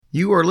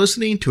You are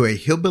listening to a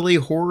Hillbilly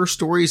Horror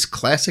Stories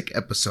classic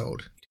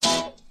episode.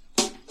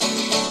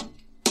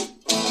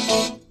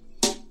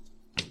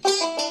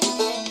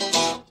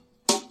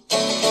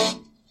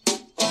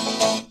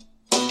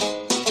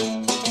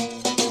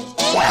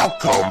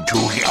 Welcome to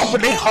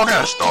Hillbilly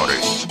Horror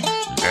Stories.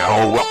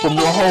 Now welcome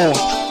your host,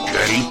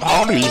 Jenny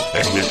Polly,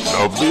 and his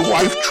lovely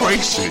wife,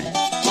 Tracy.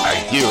 I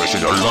hear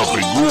she's a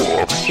lovely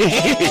ghoul.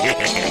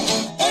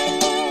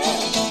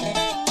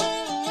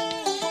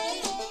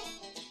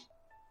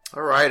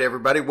 All right,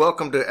 everybody.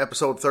 Welcome to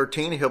episode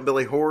 13 of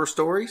Hillbilly Horror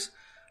Stories.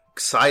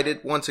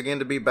 Excited once again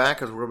to be back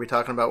because we're going to be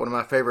talking about one of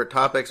my favorite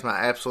topics, my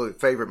absolute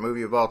favorite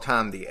movie of all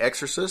time, The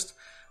Exorcist.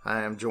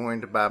 I am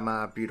joined by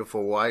my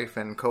beautiful wife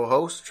and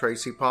co-host,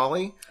 Tracy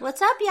Polly.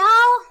 What's up,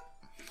 y'all?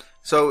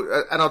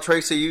 So, I know,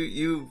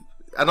 Tracy,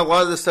 I know a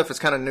lot of this stuff is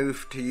kind of new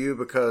to you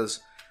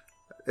because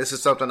this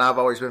is something I've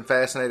always been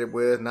fascinated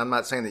with, and I'm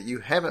not saying that you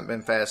haven't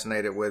been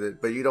fascinated with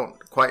it, but you don't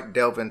quite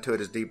delve into it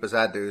as deep as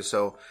I do.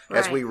 So,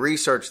 as we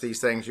research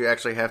these things, you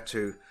actually have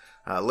to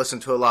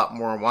listen to a lot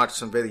more and watch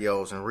some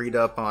videos and read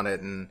up on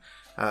it. And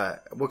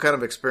what kind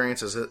of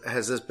experiences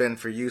has this been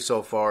for you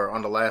so far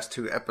on the last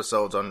two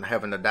episodes on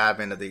having to dive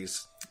into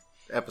these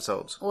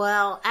episodes?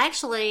 Well,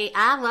 actually,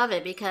 I love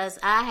it because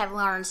I have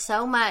learned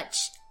so much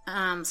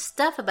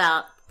stuff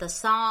about the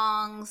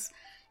songs,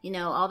 you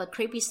know, all the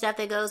creepy stuff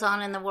that goes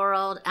on in the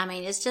world. I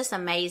mean, it's just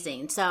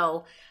amazing.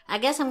 So I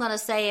guess I'm going to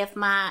say if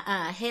my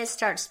head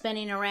starts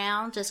spinning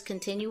around, just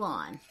continue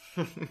on.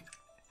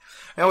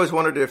 I always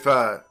wondered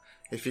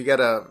if you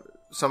got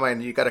somebody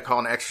and you got to call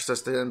an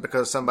exorcist in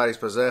because somebody's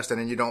possessed and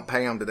then you don't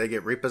pay them, do they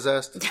get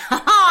repossessed?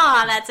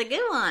 Oh, that's a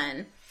good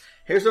one.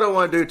 Here's what I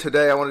want to do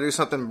today. I want to do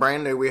something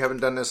brand new. We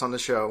haven't done this on the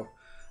show.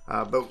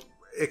 But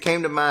it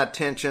came to my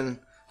attention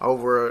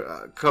over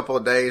a couple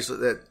of days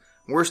that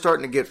we're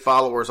starting to get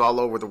followers all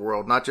over the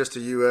world, not just the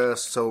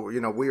U.S. So, you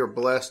know, we are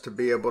blessed to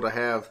be able to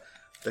have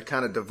the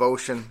kind of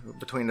devotion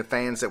between the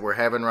fans that we're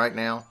having right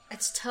now.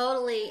 It's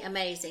totally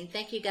amazing.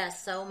 Thank you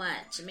guys so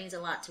much. It means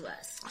a lot to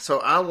us. So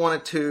I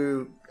wanted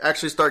to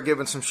actually start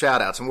giving some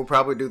shout outs, and we'll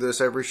probably do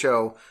this every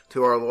show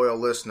to our loyal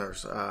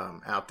listeners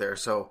out there.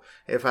 So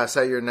if I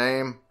say your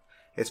name,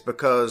 it's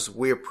because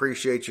we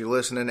appreciate you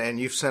listening, and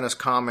you've sent us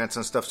comments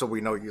and stuff so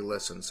we know you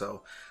listen.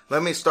 So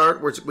let me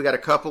start. We got a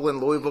couple in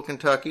Louisville,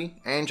 Kentucky,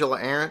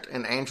 Angela Arendt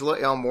and Angela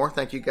Elmore.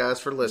 Thank you guys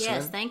for listening.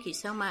 Yes, thank you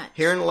so much.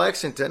 Here in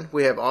Lexington,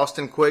 we have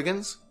Austin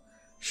Quiggins,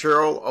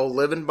 Cheryl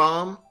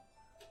Olivenbaum,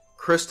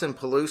 Kristen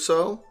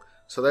Peluso.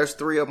 So there's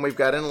three of them we've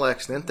got in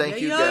Lexington.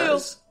 Thank you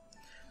guys.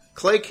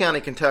 Clay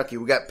County, Kentucky,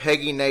 we got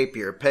Peggy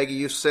Napier. Peggy,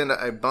 you sent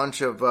a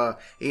bunch of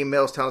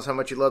emails telling us how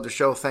much you love the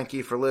show. Thank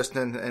you for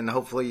listening, and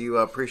hopefully you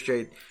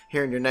appreciate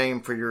hearing your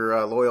name for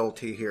your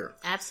loyalty here.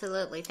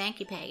 Absolutely. Thank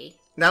you, Peggy.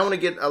 Now I want to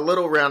get a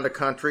little around the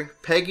country.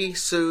 Peggy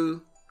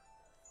Sue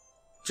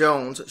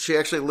Jones, she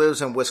actually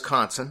lives in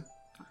Wisconsin.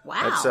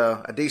 Wow. That's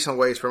a decent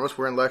ways from us.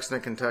 We're in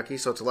Lexington, Kentucky,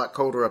 so it's a lot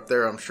colder up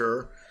there, I'm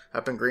sure.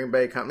 Up in Green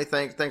Bay Company.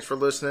 Thanks for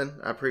listening.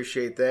 I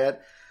appreciate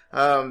that.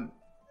 I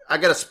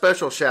got a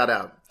special shout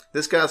out.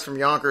 This guy's from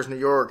Yonkers, New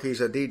York.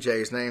 He's a DJ.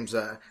 His name's,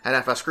 and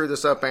if I screw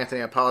this up, Anthony,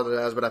 I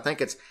apologize, but I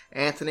think it's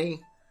Anthony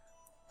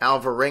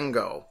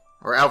Alvarenga.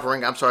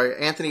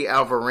 Anthony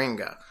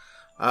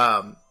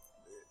Alvarenga.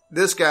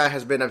 This guy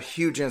has been a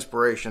huge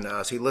inspiration to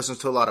us. He listens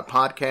to a lot of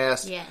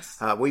podcasts. Yes.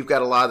 We've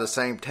got a lot of the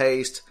same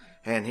taste,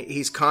 and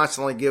he's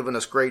constantly giving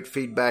us great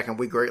feedback, and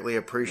we greatly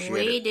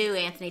appreciate it. We do,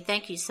 Anthony.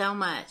 Thank you so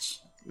much.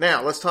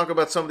 Now, let's talk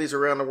about some of these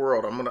around the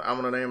world. I'm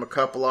gonna name a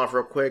couple off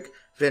real quick.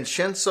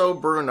 Vincenzo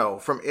Bruno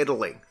from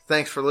Italy.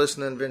 Thanks for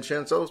listening,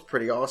 Vincenzo. It's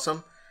pretty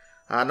awesome.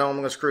 I know I'm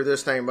going to screw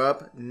this name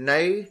up.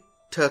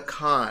 Nayta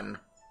Khan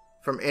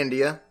from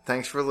India.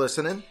 Thanks for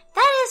listening.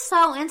 That is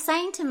so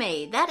insane to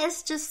me. That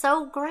is just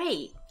so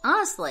great.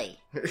 Honestly.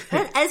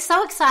 It's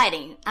so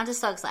exciting. I'm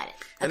just so excited.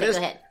 Okay, go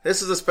ahead.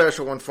 This is a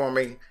special one for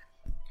me.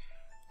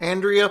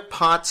 Andrea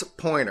Potts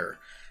Pointer.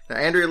 Now,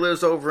 Andrea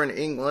lives over in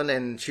England,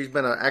 and she's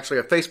been actually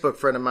a Facebook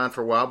friend of mine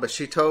for a while, but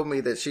she told me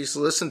that she's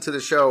listened to the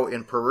show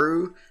in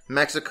Peru,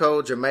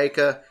 Mexico,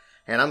 Jamaica,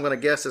 and I'm going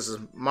to guess this is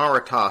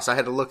Mauritius. I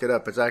had to look it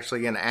up. It's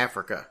actually in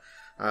Africa.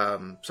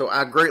 So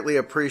I greatly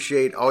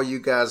appreciate all you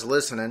guys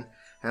listening,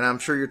 and I'm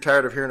sure you're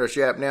tired of hearing us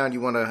yap now, and you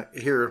want to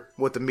hear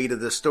what the meat of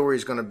this story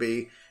is going to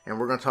be, and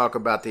we're going to talk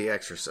about The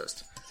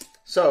Exorcist.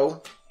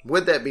 So,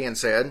 with that being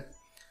said,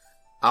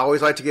 I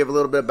always like to give a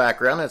little bit of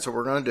background. That's what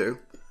we're going to do.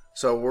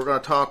 So we're going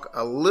to talk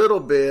a little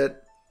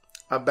bit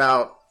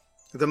about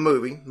the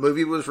movie. The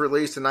movie was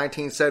released in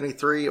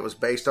 1973. It was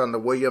based on the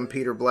William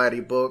Peter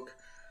Blatty book.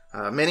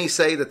 Many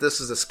say that this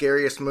is the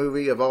scariest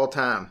movie of all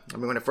time. I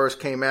mean, when it first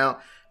came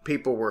out,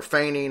 people were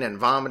fainting and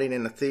vomiting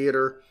in the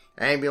theater.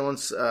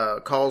 Ambulance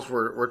calls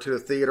were to the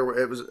theater.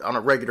 It was on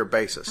a regular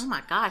basis. Oh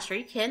my gosh, are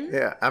you kidding?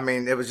 Yeah, I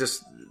mean, it was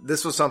just,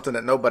 this was something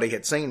that nobody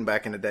had seen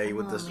back in the day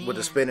with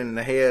the spinning in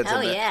the heads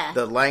and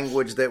the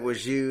language that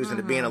was used and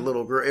it being a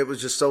little girl. It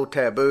was just so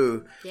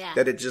taboo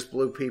that it just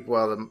blew people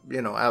out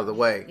of the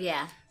way.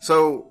 Yeah.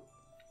 So,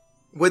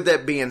 with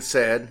that being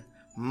said,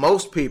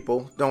 most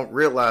people don't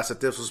realize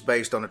that this was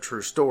based on a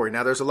true story.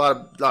 Now, there's a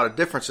lot of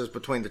differences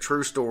between the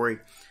true story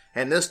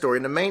and this story.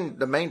 And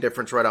the main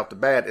difference right off the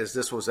bat is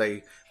this was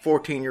a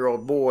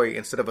 14-year-old boy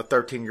instead of a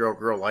 13-year-old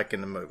girl like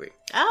in the movie.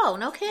 Oh,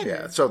 no kidding.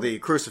 Yeah, so the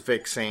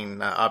crucifix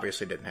scene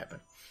obviously didn't happen.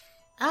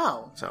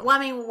 Oh, so, well, I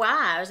mean,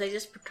 why? Was they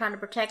just trying to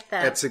protect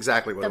That's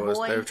exactly what it was.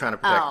 Boy? They were trying to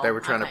protect. Oh, they were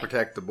trying to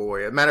protect the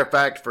boy. As a matter of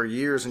fact, for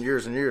years and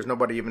years and years,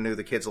 nobody even knew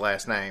the kid's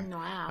last name.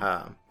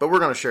 Wow. But we're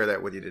going to share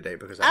that with you today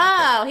because.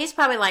 He's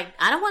probably like,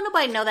 I don't want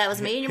nobody to know that was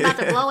me, and you're about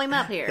to blow him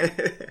up here.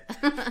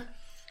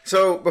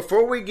 So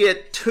before we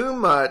get too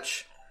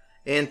much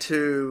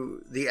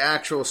into the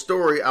actual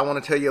story, I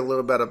want to tell you a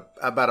little bit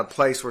about a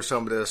place where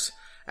some of this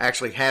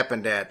actually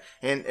happened at,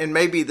 and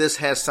maybe this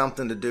has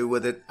something to do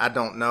with it. I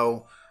don't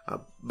know.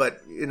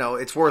 But,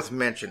 it's worth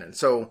mentioning.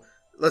 So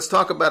let's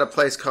talk about a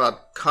place called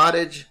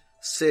Cottage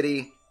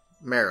City,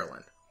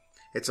 Maryland.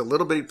 It's a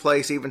little bitty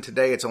place. Even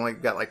today, it's only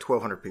got like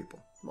 1,200 people.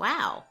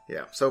 Wow.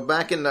 Yeah. So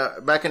back in the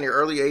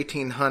early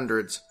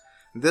 1800s,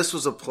 this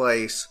was a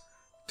place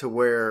to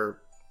where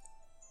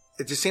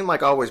it just seemed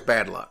like always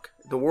bad luck.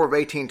 The War of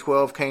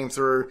 1812 came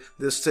through.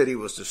 This city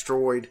was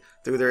destroyed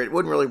through there. It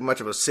wasn't really much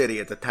of a city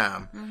at the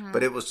time,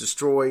 but it was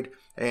destroyed.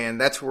 And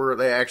that's where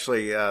they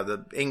actually,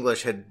 the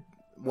English had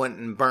went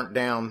and burnt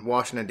down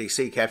Washington,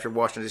 D.C., captured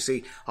Washington,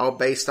 D.C., all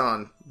based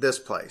on this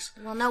place.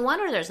 Well, no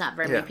wonder there's not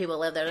very many people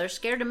live there. They're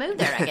scared to move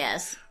there, I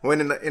guess.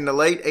 When in the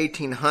late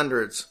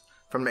 1800s,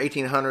 from the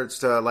 1800s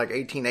to like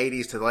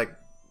 1880s to like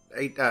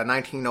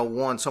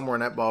 1901, somewhere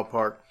in that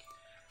ballpark,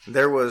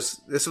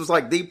 this was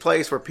like the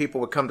place where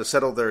people would come to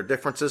settle their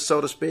differences,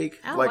 so to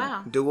speak,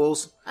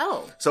 duels.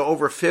 Oh. So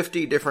over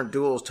 50 different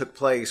duels took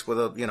place with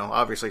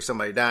obviously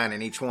somebody dying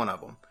in each one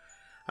of them.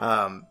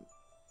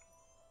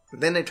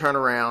 Then they turn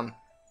around.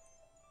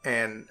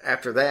 And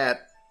after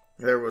that,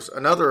 there was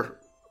another,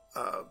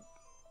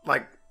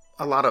 like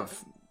a lot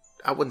of,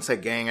 I wouldn't say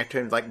gang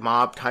activity, like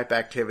mob type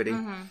activity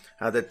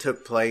that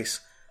took place.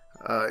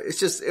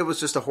 It was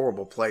just a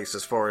horrible place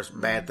as far as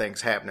bad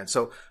things happening.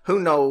 So who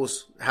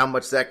knows how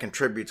much that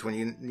contributes when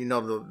you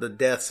know the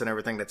deaths and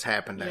everything that's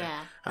happened there.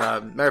 Yeah.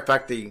 Matter of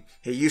fact, it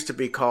used to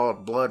be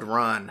called Blood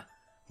Run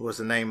was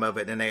the name of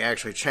it, and they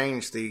actually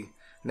changed the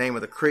name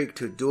of the creek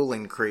to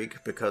Dueling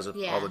Creek because of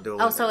all the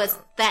dueling. Oh, so it's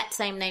that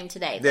same name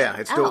today. Yeah,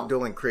 it's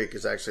Dueling Creek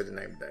is actually the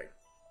name today.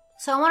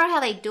 So I wonder how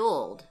they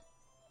dueled.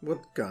 With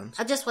guns.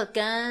 Just with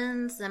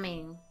guns? I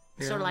mean,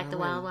 sort of like the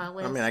Wild Wild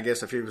West. I mean, I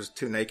guess if it was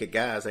two naked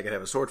guys, they could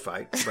have a sword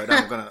fight. But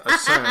I'm going to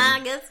assume.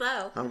 I guess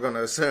so. I'm going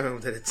to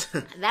assume that it's.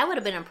 That would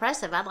have been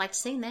impressive. I'd like to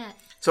see that.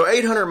 So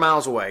 800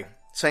 miles away,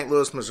 St.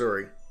 Louis,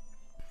 Missouri,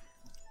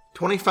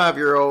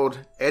 25-year-old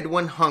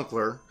Edwin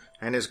Hunkler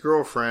and his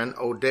girlfriend,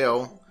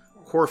 Odell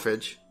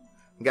Corfage,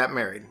 got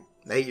married.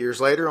 8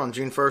 years later, on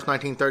June 1st,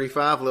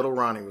 1935, little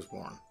Ronnie was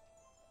born.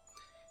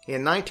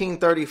 In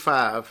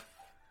 1935,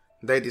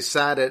 they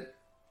decided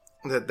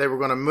that they were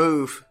going to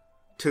move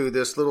to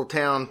this little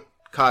town,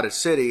 Cottage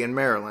City in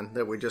Maryland,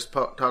 that we just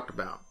talked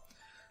about.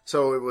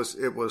 So it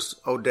was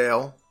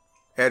Odell,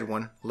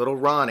 Edwin, little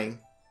Ronnie,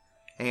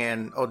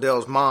 and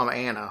Odell's mom,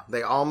 Anna.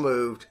 They all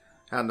moved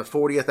on the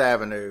 40th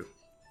Avenue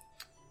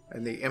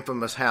in the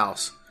infamous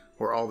house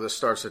where all this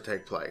starts to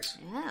take place.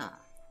 Yeah.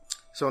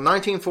 So in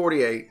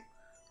 1948,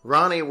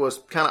 Ronnie was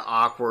kind of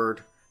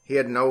awkward. He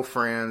had no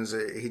friends.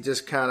 He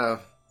just kind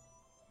of,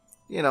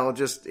 he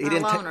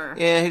didn't. Loner.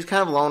 He's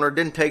kind of a loner.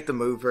 Didn't take the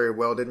move very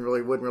well. Wasn't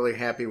really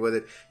happy with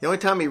it. The only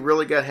time he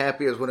really got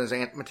happy was when his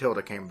Aunt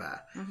Matilda came by.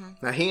 Mm-hmm.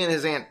 Now he and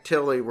his Aunt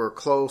Tilly were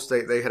close.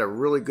 They had a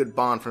really good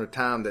bond from the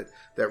time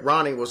that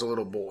Ronnie was a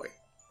little boy.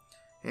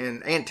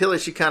 And Aunt Tilly,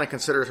 she kind of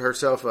considers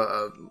herself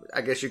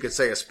I guess you could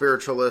say a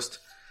spiritualist.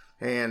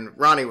 And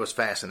Ronnie was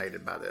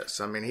fascinated by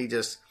this. I mean, he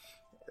just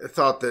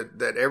thought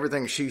that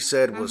everything she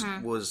said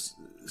was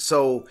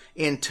so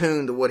in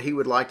tune to what he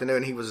would like to know,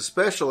 and he was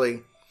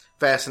especially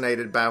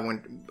fascinated by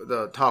when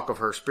the talk of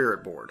her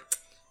spirit board.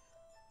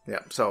 Yeah.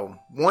 So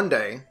one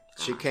day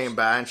she came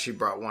by and she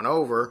brought one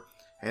over,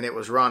 and it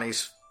was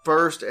Ronnie's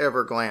first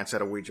ever glance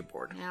at a Ouija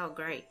board. Oh,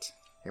 great!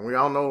 And we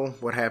all know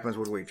what happens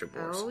with Ouija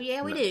boards. Oh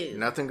yeah, we do.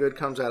 Nothing good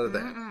comes out of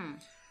that.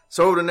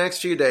 So over the next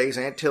few days,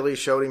 Aunt Tilly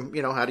showed him,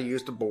 how to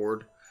use the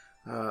board.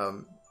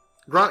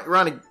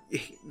 Ronnie,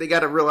 they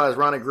got to realize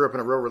Ronnie grew up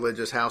in a real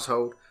religious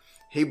household.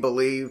 He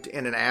believed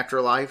in an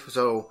afterlife.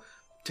 So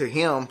to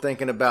him,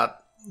 thinking about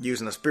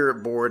using a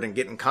spirit board and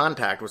getting in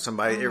contact with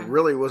somebody, it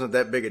really wasn't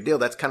that big a deal.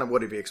 That's kind of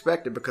what he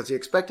expected because he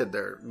expected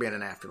there being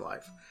an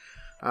afterlife.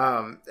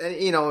 And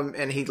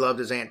he loved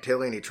his Aunt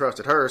Tilly and he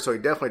trusted her. So he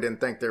definitely didn't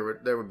think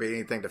there would be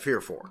anything to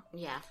fear for.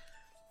 Yeah.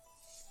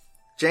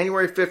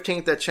 January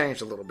 15th, that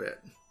changed a little bit.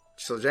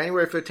 So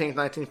January 15th,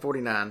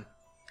 1949,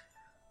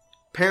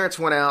 parents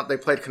went out. They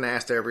played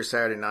canasta every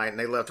Saturday night, and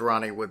they left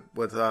Ronnie with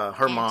her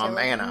Aunt mom,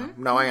 Tilly? Anna.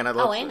 Mm-hmm. No, Anna.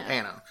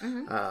 Anna.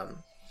 Mm-hmm.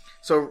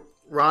 So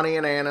Ronnie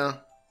and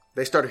Anna,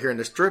 they started hearing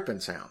this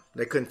dripping sound.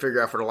 They couldn't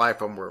figure out for the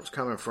life of them where it was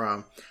coming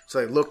from. So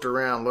they looked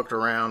around,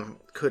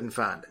 couldn't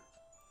find it.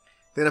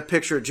 Then a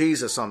picture of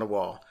Jesus on the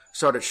wall.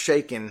 started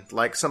shaking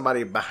like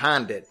somebody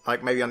behind it,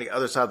 like maybe on the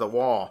other side of the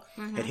wall,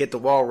 had hit the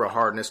wall real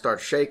hard and it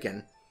started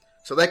shaking.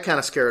 So that kind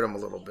of scared them a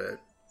little bit.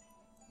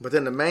 But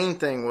then the main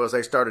thing was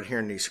they started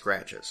hearing these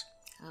scratches.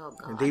 Oh,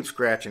 God. And deep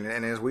scratching.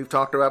 And as we've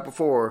talked about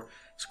before,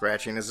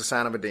 scratching is a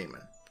sign of a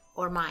demon.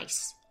 Or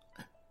mice.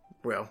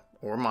 Well,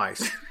 or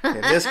mice.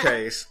 In this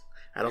case,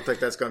 I don't think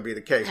that's going to be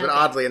the case. Okay. But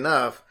oddly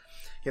enough,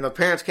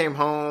 parents came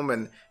home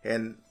and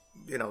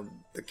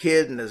the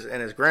kid and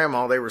his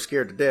grandma, they were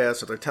scared to death.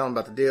 So they're telling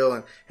about the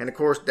deal. And of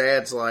course,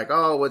 Dad's like,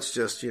 oh, it's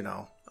just,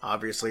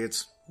 obviously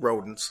it's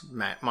rodents,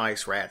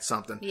 mice, rats,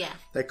 something. Yeah.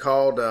 They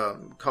called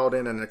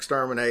in an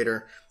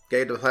exterminator,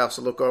 gave the house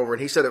a look over,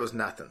 and he said it was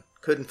nothing.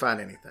 Couldn't find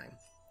anything.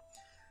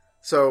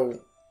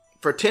 So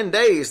for 10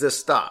 days, this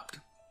stopped.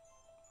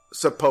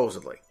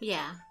 Supposedly.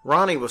 Yeah.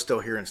 Ronnie was still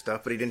hearing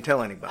stuff, but he didn't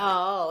tell anybody.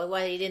 Oh,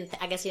 well, he didn't.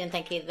 I guess he didn't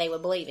think they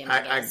would believe him.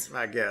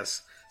 I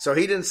guess. So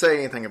he didn't say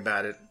anything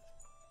about it.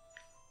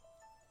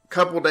 A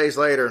couple of days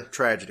later,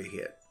 tragedy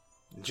hit.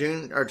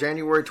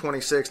 January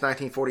 26,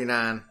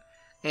 1949,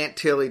 Aunt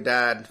Tilly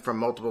died from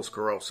multiple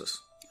sclerosis.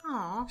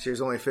 Oh. She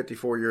was only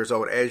 54 years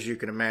old. As you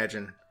can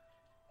imagine,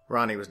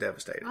 Ronnie was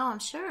devastated. Oh, I'm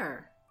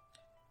sure.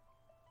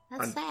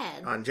 That's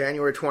sad. On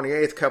January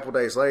 28th, a couple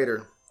days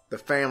later, the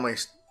family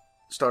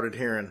started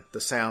hearing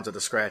the sounds of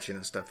the scratching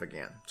and stuff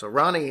again. So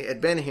Ronnie had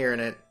been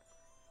hearing it.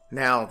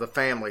 Now the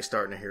family's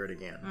starting to hear it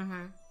again.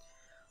 Mm-hmm.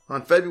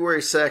 On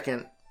February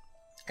 2nd,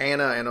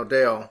 Anna and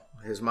Odell,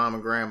 his mom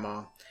and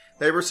grandma,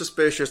 they were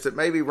suspicious that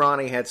maybe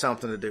Ronnie had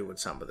something to do with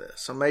some of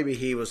this. So maybe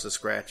he was the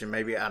scratching.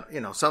 Maybe,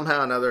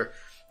 somehow or another,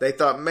 they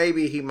thought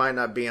maybe he might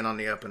not be in on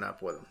the up and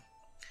up with him.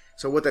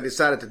 So what they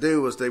decided to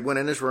do was they went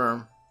in his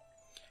room,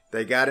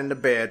 they got into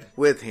bed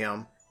with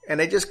him, and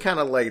they just kind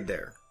of laid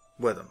there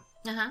with him.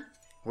 Uh-huh.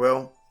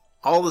 Well,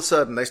 all of a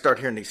sudden, they start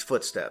hearing these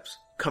footsteps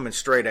coming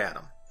straight at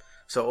them.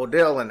 So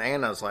Odell and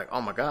Anna's like,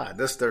 oh my God,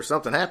 there's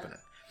something happening.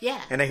 Yeah.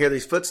 And they hear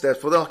these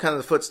footsteps. Well, all kind of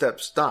the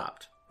footsteps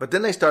stopped. But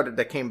then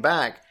they came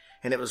back,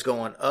 and it was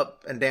going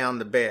up and down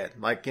the bed.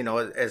 Like,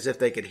 as if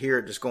they could hear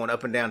it just going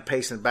up and down,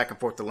 pacing back and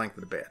forth the length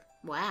of the bed.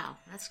 Wow,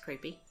 that's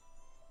creepy.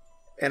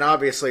 And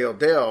obviously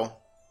Odell,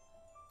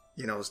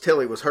 as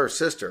Tilly was her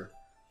sister,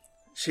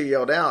 she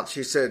yelled out,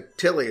 she said,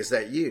 Tilly, is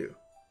that you?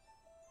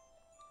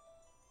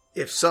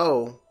 If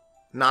so,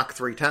 knock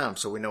 3 times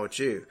so we know it's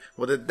you.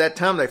 Well, at that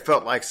time, they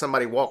felt like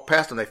somebody walked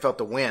past them. They felt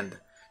the wind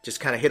just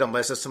kind of hit them,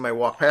 unless somebody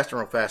walked past them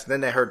real fast. And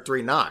then they heard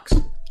 3 knocks.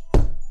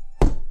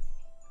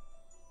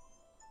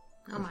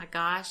 Oh, my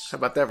gosh. How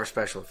about that for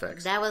special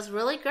effects? That was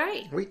really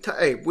great. We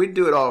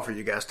do it all for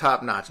you guys.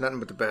 Top notch. Nothing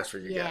but the best for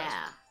you guys.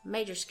 Yeah.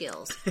 Major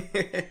skills.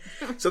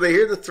 So they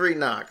hear the 3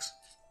 knocks.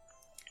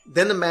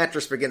 Then the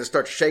mattress began to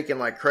start shaking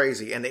like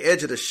crazy, and the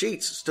edge of the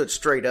sheets stood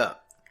straight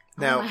up.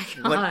 Now,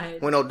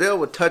 when Odell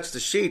would touch the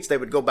sheets, they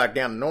would go back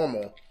down to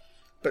normal.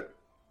 But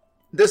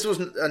this was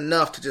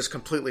enough to just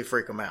completely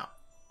freak them out.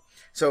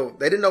 So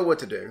they didn't know what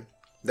to do.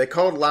 They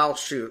called Lyle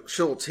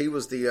Schultz. He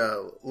was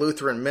the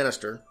Lutheran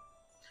minister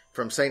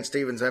from St.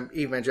 Stephen's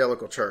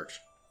Evangelical Church.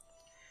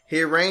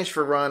 He arranged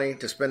for Ronnie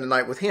to spend the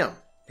night with him.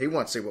 He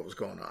wanted to see what was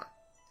going on.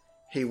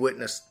 He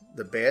witnessed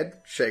the bed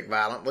shake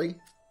violently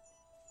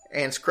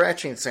and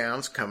scratching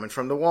sounds coming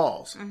from the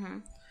walls. Mm-hmm.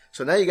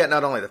 So now you got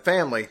not only the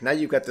family, now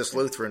you've got this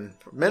Lutheran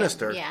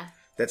minister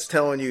that's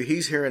telling you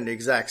he's hearing the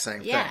exact same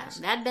things. Yeah,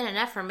 that'd been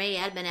enough for me.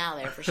 I'd been out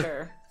there for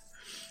sure.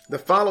 The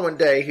following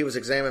day, he was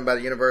examined by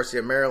the University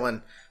of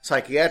Maryland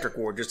psychiatric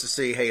ward just to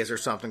see, hey, is there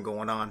something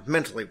going on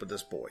mentally with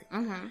this boy?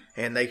 Mm-hmm.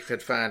 And they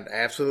could find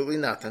absolutely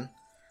nothing.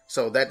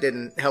 So that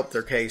didn't help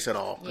their case at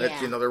all.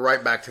 Yeah. They're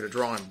right back to the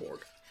drawing board.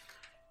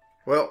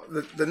 Well,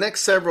 the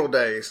next several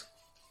days,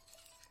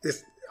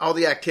 all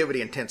the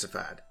activity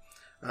intensified.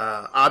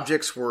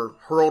 Objects were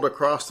hurled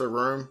across the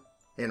room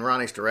in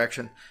Ronnie's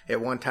direction.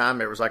 At one time,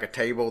 there was like a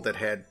table that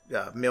had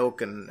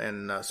milk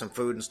and some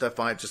food and stuff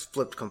on it, just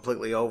flipped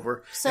completely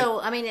over.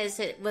 So,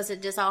 was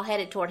it just all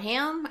headed toward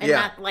him and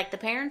not like the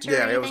parents or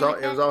anything? Yeah,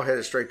 it was all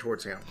headed straight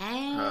towards him.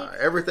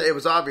 Everything, it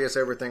was obvious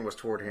everything was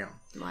toward him.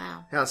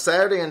 Wow. Now, on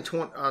Saturday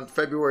on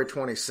February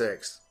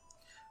 26th,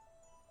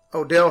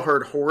 Odell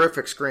heard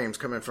horrific screams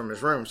coming from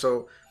his room.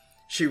 So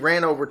she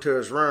ran over to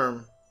his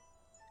room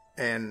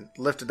and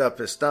lifted up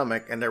his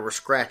stomach, and there were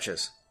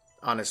scratches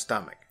on his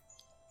stomach.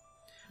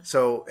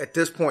 So at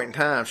this point in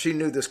time, she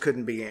knew this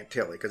couldn't be Aunt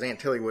Tilly, because Aunt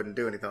Tilly wouldn't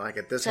do anything like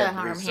it. This had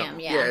to be something.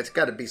 Yeah, it's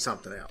got to be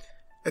something else.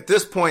 At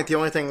this point, the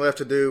only thing left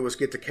to do was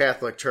get the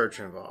Catholic Church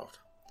involved.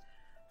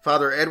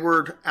 Father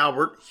Edward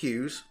Albert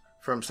Hughes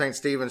from St.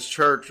 Stephen's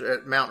Church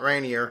at Mount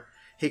Rainier,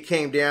 he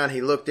came down,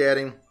 he looked at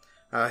him.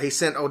 He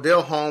sent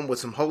Odell home with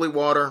some holy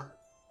water,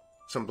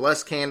 some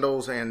blessed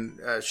candles, and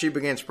she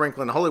began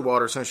sprinkling the holy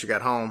water as soon as she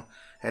got home.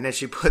 And then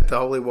she put the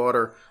holy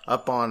water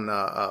up on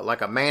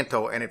like a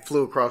mantle, and it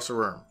flew across the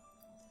room.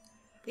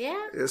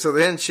 Yeah. So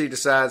then she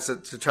decides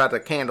to try the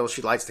candles.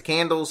 She lights the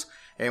candles,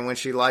 and when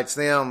she lights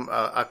them,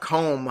 a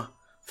comb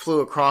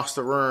flew across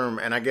the room,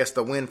 and I guess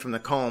the wind from the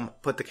comb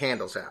put the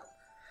candles out.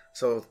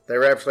 So they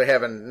were absolutely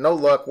having no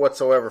luck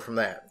whatsoever from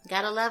that.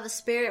 Gotta love a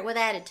spirit with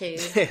attitude.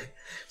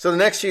 So the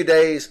next few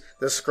days,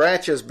 the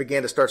scratches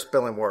began to start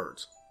spelling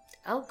words.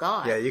 Oh,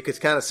 God. Yeah, you could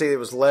kind of see it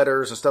was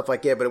letters and stuff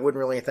like that, but it wasn't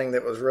really anything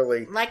that was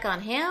really... Like on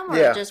him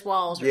or just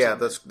walls or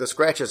something? Yeah, the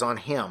scratches on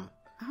him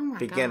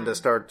began God. to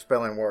start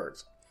spelling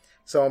words.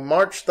 So on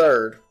March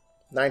 3rd,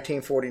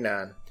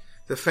 1949,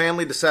 the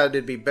family decided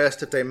it'd be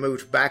best if they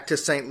moved back to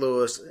St.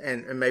 Louis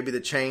and maybe the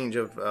change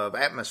of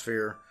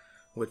atmosphere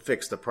would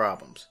fix the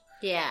problems.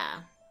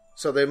 Yeah.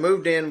 So they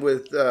moved in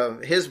with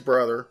his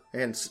brother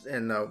and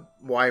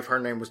wife. Her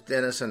name was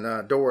Dennis,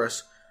 and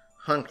Doris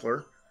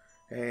Hunkler.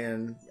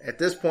 And at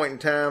this point in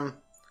time,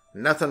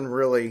 nothing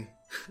really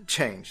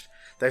changed.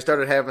 They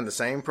started having the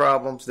same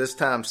problems. This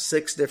time,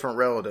 6 different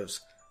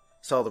relatives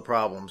saw the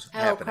problems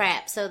happening. Oh,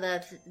 crap. So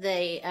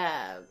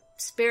the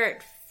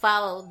spirit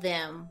followed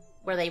them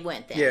where they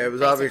went then. Yeah, it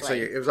was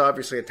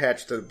obviously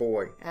attached to the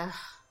boy. Ugh.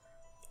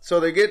 So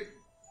they get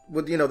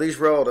with these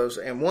relatives,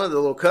 and one of the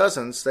little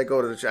cousins, they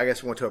go to, I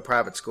guess, went to a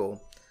private school.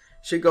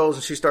 She goes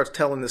and she starts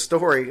telling the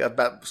story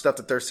about stuff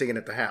that they're seeing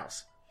at the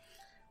house.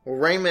 Well,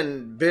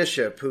 Raymond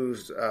Bishop,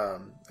 who's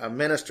a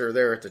minister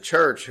there at the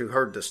church, who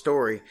heard the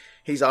story,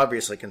 he's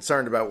obviously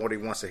concerned about what he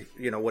wants to,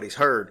 what he's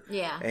heard.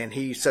 Yeah. And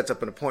he sets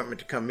up an appointment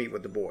to come meet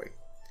with the boy.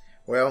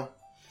 Well,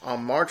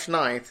 on March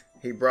 9th,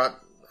 he brought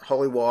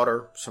holy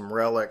water, some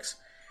relics,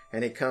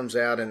 and he comes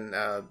out, and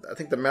I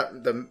think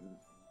the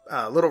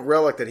little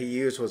relic that he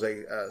used was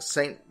a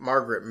St.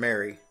 Margaret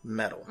Mary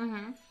medal.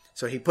 Mm-hmm.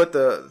 So he put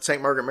the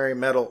St. Margaret Mary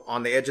medal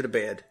on the edge of the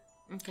bed.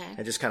 Okay.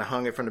 And just kind of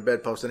hung it from the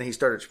bedpost. And he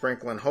started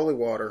sprinkling holy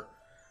water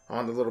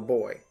on the little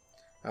boy.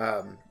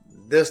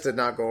 This did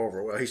not go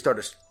over well. He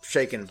started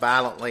shaking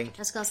violently. I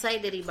was going to say,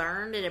 did he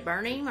burn? Did it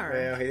burn him? Or?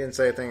 Well, he didn't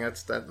say anything.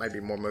 That might be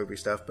more movie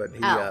stuff. But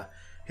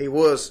he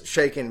was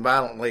shaking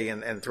violently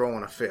and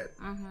throwing a fit.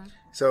 Mm-hmm.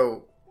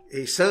 So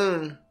he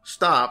soon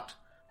stopped.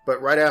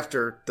 But right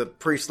after the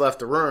priest left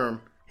the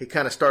room, he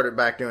kind of started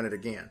back doing it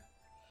again.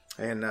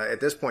 And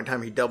at this point in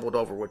time, he doubled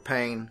over with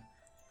pain.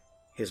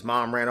 His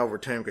mom ran over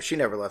to him because she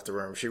never left the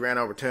room. She ran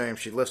over to him.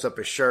 She lifts up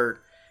his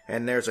shirt,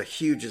 and there's a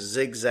huge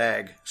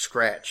zigzag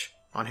scratch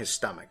on his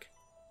stomach.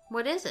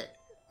 What is it?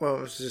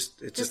 Well, it's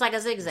just like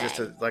a zigzag.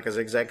 Just like a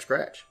zigzag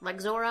scratch. Like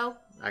Zorro?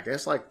 I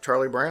guess like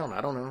Charlie Brown.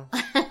 I don't know.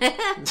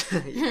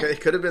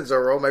 It could have been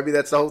Zorro. Maybe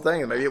that's the whole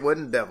thing. Maybe it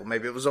wasn't the devil.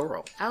 Maybe it was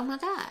Zorro. Oh, my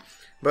God.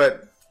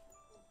 But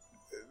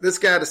this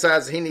guy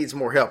decides he needs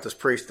more help, this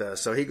priest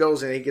does. So he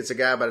goes and he gets a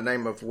guy by the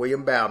name of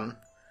William Bowden.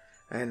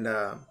 And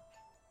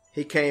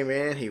he came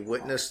in, he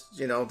witnessed,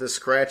 this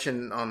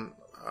scratching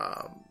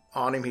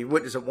on him. He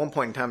witnessed at one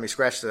point in time he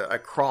scratched a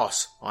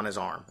cross on his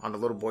arm, on the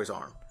little boy's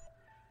arm.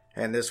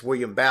 And this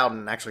William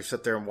Bowden actually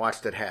sat there and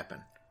watched it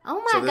happen.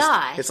 Oh my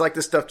gosh. It's like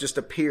this stuff just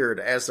appeared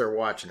as they're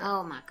watching it.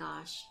 Oh my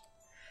gosh.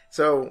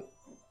 So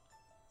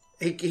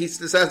he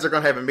decides they're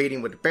going to have a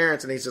meeting with the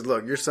parents, and he says,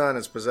 look, your son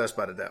is possessed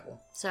by the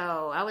devil.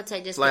 So I would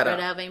say just Flat get rid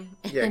out. of him.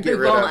 Yeah, get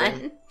rid of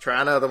him.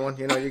 Try another one.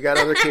 You got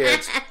other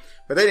kids.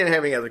 But they didn't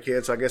have any other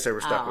kids, so I guess they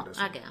were stuck with this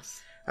one. I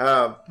guess.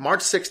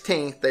 March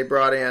 16th, they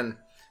brought in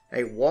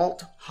a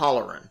Walt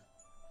Holleran.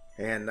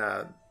 And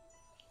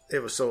it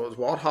was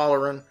Walt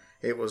Holleran,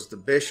 it was the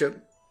bishop,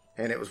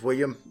 and it was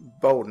William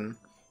Bowden.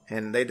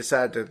 And they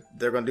decided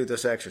they're going to do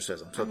this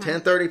exorcism. So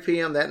 10:30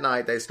 p.m. that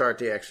night, they start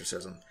the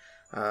exorcism.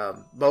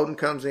 Bowden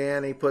comes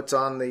in, he puts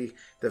on the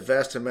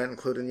vestment,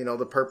 including,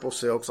 the purple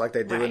silks like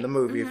they do in the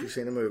movie, if you've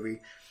seen the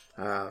movie.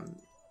 And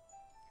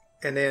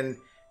then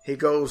he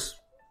goes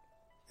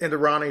into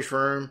Ronnie's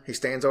room. He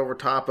stands over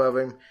top of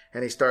him,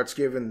 and he starts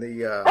giving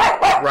the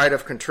rite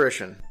of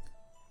contrition.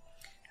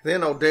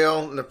 Then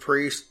Odell and the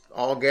priest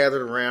all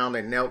gathered around.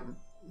 They knelt,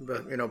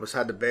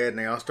 beside the bed, and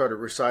they all started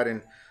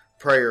reciting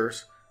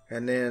prayers.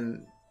 And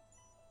then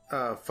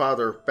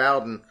Father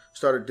Bowden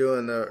started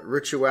doing the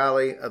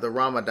Rituale of the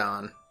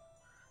Ramadan,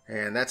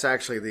 and that's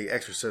actually the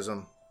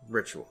exorcism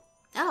ritual.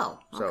 Oh,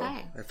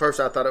 okay. So at first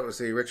I thought it was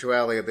the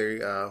Rituale of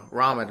the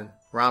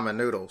ramen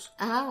noodles.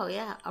 Oh,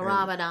 yeah. A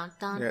Ramadan.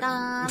 Dun, dun,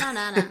 dun,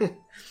 dun, dun.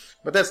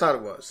 But that's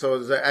not what it was. So it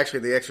was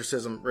actually the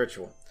exorcism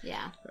ritual.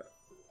 Yeah.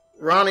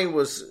 Ronnie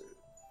was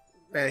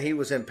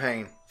in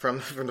pain. From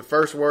the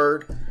first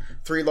word,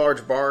 3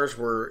 large bars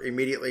were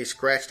immediately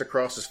scratched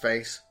across his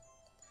face.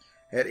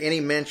 At any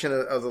mention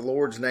of the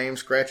Lord's name,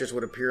 scratches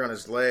would appear on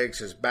his legs,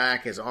 his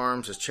back, his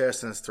arms, his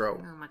chest, and his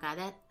throat. Oh my God,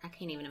 that I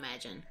can't even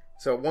imagine.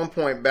 So at one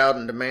point,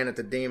 Bowden demanded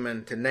the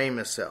demon to name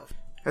himself.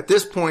 At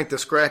this point, the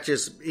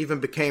scratches even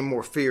became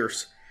more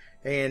fierce,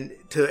 and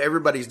to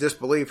everybody's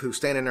disbelief who's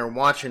standing there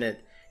watching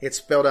it, it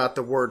spelled out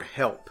the word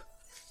help.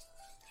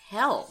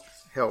 Help?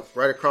 Help,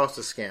 right across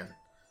the skin.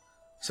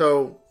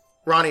 So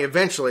Ronnie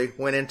eventually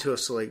went into a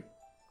sleep.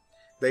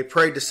 They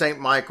prayed to St.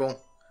 Michael.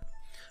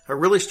 A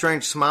really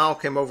strange smile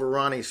came over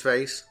Ronnie's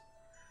face,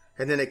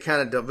 and then it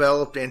kind of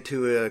developed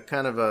into a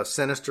kind of a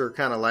sinister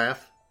kind of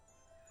laugh.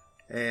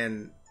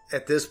 And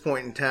at this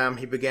point in time,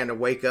 he began to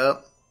wake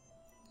up.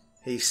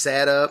 He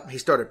sat up. He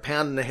started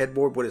pounding the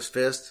headboard with his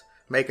fists,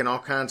 making all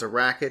kinds of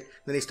racket.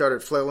 Then he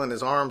started flailing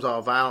his arms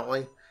all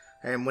violently.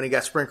 And when he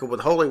got sprinkled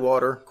with holy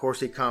water, of course,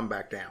 he calmed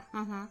back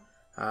down.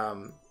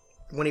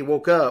 When he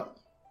woke up,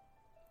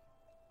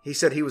 he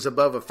said he was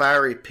above a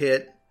fiery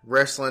pit,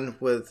 wrestling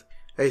with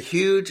a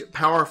huge,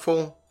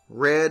 powerful,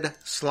 red,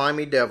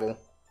 slimy devil.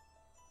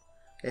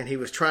 And he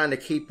was trying to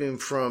keep him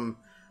from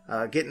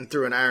getting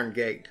through an iron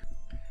gate.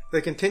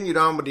 They continued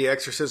on with the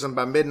exorcism.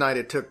 By midnight,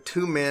 it took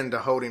 2 men to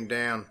hold him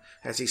down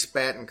as he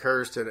spat and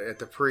cursed at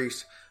the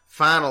priest.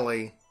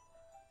 Finally,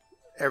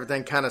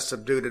 everything kind of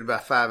subdued at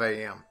about 5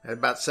 a.m. At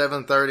about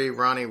 7:30,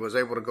 Ronnie was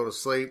able to go to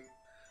sleep.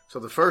 So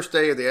the first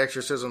day of the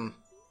exorcism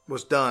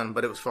was done,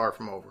 but it was far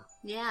from over.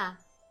 Yeah.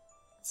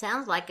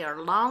 Sounds like a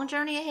long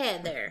journey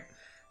ahead there.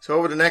 So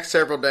over the next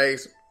several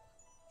days,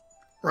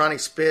 Ronnie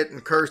spit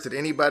and cursed at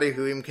anybody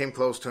who even came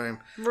close to him.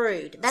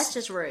 Rude. That's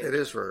just rude. It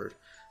is rude.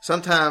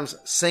 Sometimes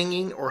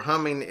singing or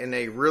humming in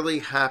a really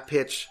high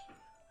pitch,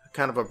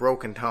 kind of a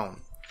broken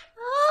tone.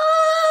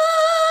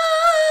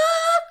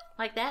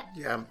 Like that?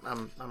 Yeah,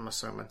 I'm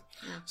assuming.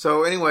 Yeah.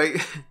 So anyway,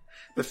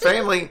 the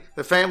family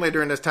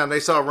during this time, they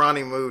saw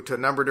Ronnie move to a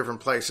number of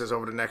different places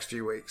over the next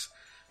few weeks.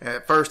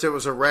 At first, it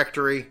was a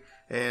rectory,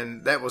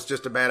 and that was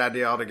just a bad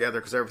idea altogether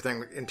because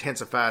everything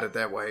intensified it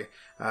that way.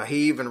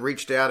 He even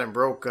reached out and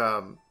broke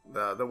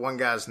the one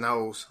guy's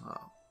nose.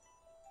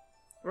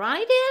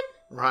 Ronnie did?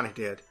 Ronnie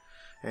did.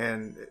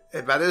 And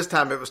by this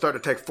time, it was starting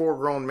to take 4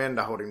 grown men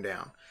to hold him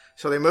down.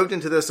 So they moved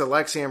into this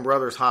Alexian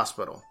Brothers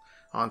Hospital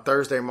on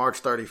Thursday,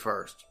 March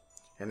 31st.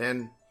 And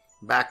then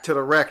back to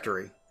the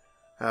rectory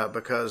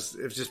because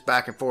it was just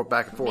back and forth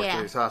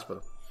to this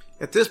hospital.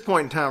 At this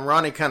point in time,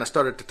 Ronnie kind of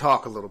started to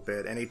talk a little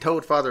bit. And he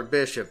told Father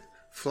Bishop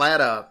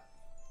flat up,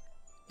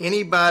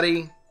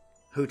 anybody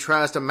who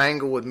tries to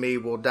mangle with me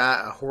will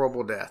die a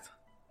horrible death.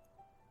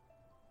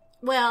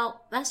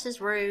 Well, that's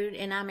just rude.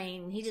 And I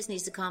mean, he just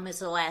needs to calm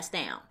his little ass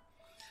down.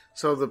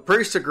 So the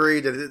priest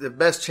agreed that the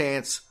best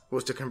chance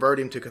was to convert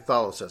him to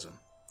Catholicism.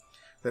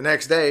 The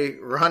next day,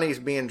 Ronnie's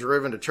being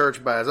driven to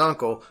church by his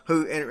uncle,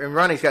 and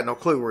Ronnie's got no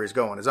clue where he's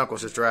going. His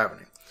uncle's just driving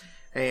him.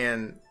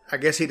 And I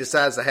guess he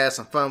decides to have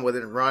some fun with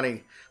it, and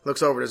Ronnie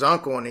looks over at his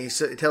uncle, and he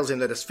tells him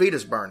that his feet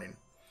is burning.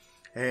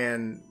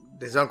 And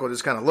his uncle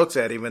just kind of looks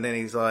at him, and then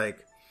he's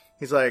like,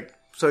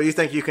 so you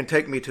think you can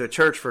take me to a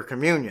church for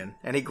communion?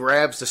 And he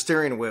grabs the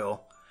steering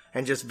wheel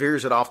and just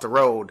veers it off the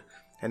road.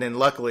 And then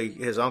luckily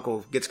his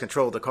uncle gets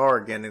control of the car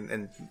again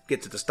and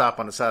gets it to stop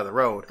on the side of the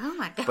road. Oh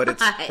my God. But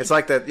it's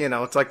like that,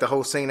 it's like the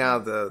whole scene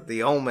out of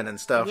the Omen and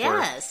stuff.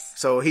 Yes.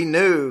 So he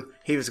knew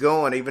he was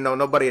going, even though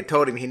nobody had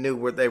told him, he knew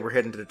where they were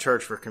heading to the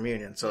church for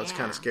communion. So it's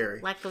kind of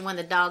scary. Like when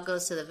the dog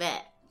goes to the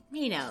vet.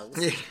 He knows.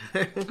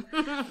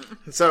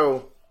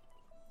 So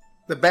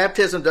the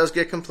baptism does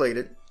get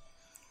completed.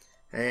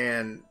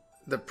 And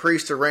the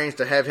priest arranged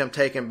to have him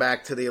taken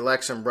back to the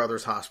Alexian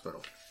Brothers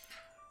Hospital.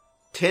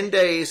 10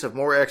 days of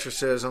more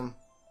exorcism,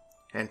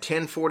 and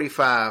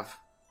 10:45,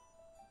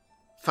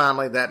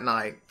 finally that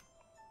night,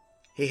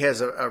 he has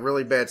a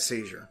really bad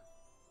seizure.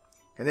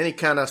 And then he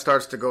kind of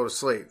starts to go to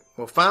sleep.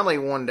 Well, finally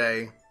one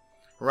day,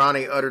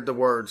 Ronnie uttered the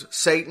words,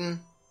 Satan,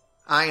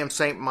 I am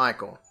Saint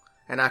Michael,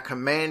 and I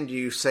command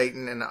you,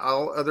 Satan, and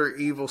all other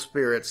evil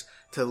spirits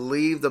to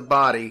leave the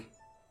body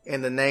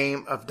in the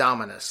name of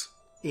Dominus,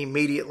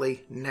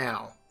 immediately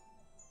now.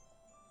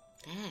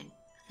 Dang.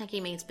 I think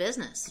he means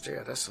business.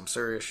 Yeah, that's some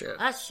serious shit.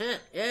 That's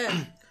shit,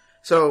 yeah.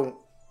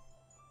 So,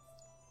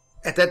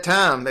 at that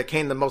time, that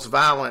came the most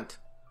violent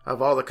of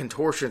all the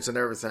contortions and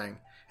everything.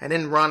 And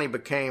then Ronnie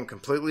became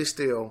completely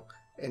still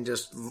and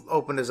just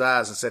opened his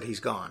eyes and said he's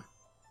gone.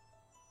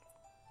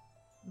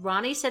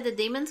 Ronnie said the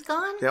demon's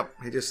gone? Yep,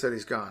 he just said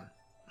he's gone.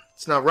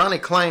 So now Ronnie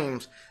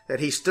claims that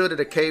he stood at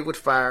a cave with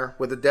fire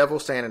with the devil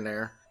standing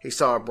there. He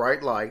saw a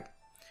bright light.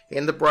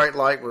 In the bright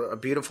light, a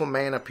beautiful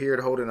man appeared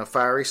holding a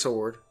fiery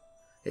sword.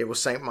 It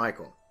was St.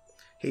 Michael.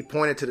 He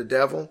pointed to the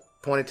devil,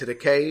 pointed to the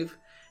cave,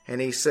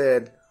 and he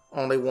said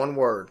only one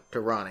word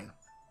to Ronnie,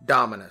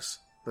 Dominus.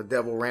 The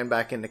devil ran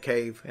back in the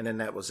cave, and then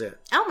that was it.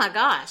 Oh my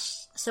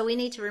gosh. So we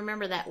need to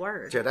remember that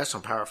word. Yeah, that's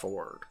some powerful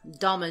word.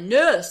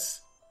 Dominus.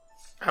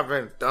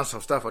 I've done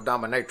some stuff with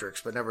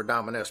dominatrix, but never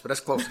Dominus, but that's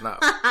close enough.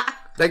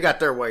 They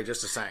got their way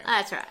just the same.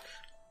 That's right.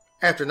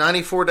 After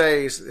 94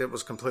 days, it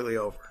was completely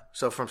over.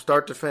 So from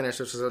start to finish,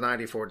 this was a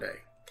 94 day.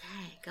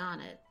 Dang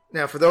on it.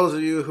 Now, for those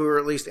of you who are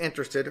at least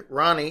interested,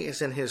 Ronnie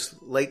is in his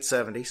late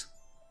 70s.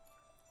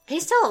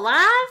 He's still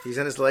alive? He's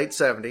in his late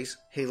 70s.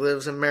 He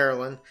lives in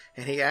Maryland,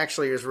 and he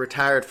actually is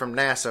retired from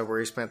NASA, where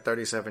he spent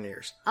 37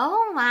 years.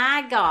 Oh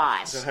my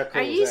gosh. So how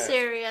cool are is you that?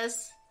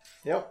 serious?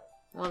 Yep.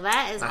 Well,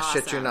 that is awesome. I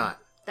shit you not.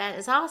 That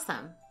is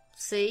awesome.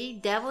 See,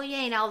 devil, you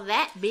ain't all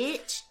that,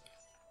 bitch.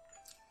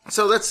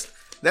 So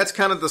that's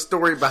kind of the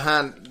story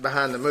behind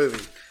the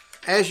movie.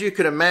 As you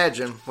could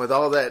imagine, with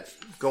all that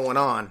going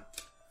on,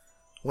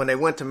 when they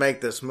went to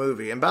make this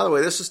movie, and by the way,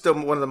 this is still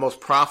one of the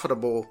most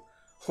profitable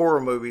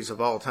horror movies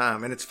of all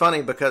time. And it's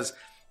funny because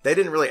they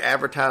didn't really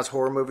advertise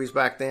horror movies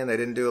back then. They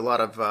didn't do a lot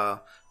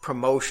of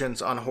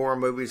promotions on horror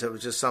movies. It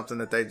was just something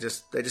that they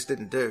just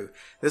didn't do.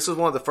 This was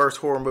one of the first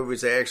horror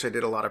movies they actually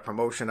did a lot of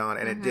promotion on,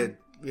 and it did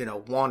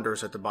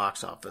wonders at the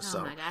box office.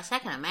 Oh my gosh, I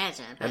can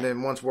imagine. And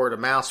then once word of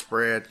mouth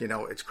spread,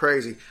 it's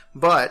crazy.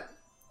 But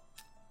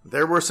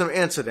there were some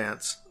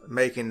incidents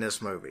making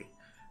this movie.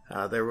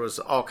 There was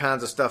all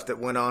kinds of stuff that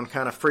went on,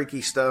 kind of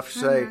freaky stuff.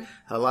 A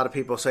lot of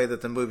people say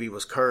that the movie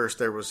was cursed.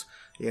 There was,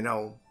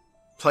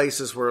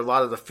 places where a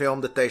lot of the film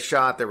that they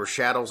shot, there were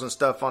shadows and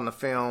stuff on the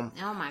film.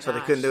 Oh my gosh. So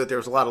they couldn't do it. There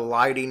was a lot of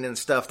lighting and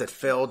stuff that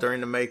fell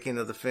during the making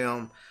of the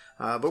film.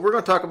 But we're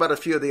going to talk about a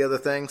few of the other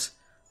things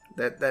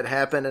that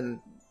happened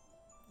and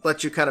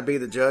let you kind of be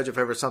the judge if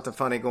ever something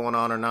funny going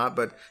on or not.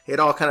 But it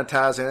all kind of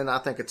ties in, and I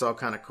think it's all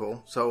kind of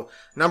cool. So,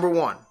 number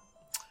one.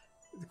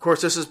 Of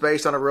course, this is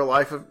based on a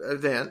real-life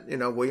event.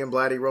 William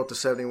Blatty wrote the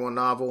 71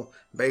 novel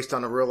based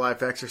on a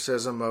real-life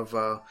exorcism of,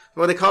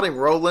 they called him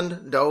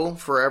Roland Doe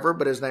forever,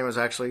 but his name is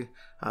actually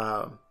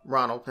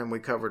Ronald, and we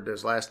covered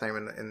his last name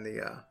in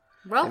the...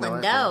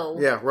 Roland Doe?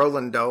 Yeah,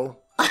 Roland Doe.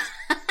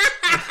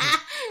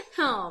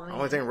 Oh, man. The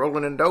only thing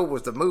Roland and Doe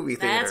was the movie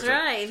theater. That's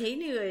right. He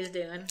knew what he was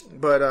doing.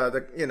 But,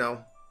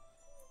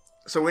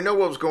 so we know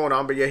what was going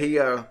on, but yeah,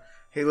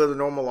 he lived a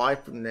normal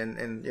life,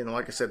 and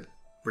like I said,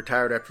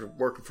 retired after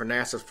working for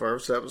NASA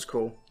first, so that was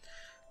cool.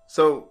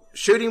 So,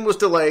 shooting was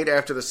delayed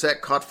after the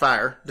set caught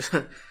fire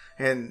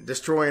and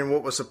destroying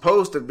what was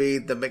supposed to be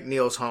the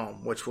McNeil's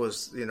home, which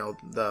was,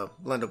 the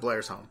Linda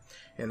Blair's home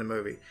in the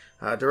movie.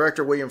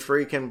 Director William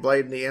Friedkin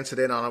blamed the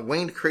incident on a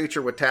winged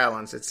creature with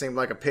talons. It seemed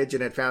like a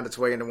pigeon had found its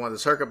way into one of the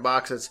circuit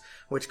boxes,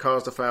 which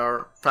caused the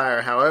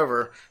fire.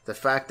 However, the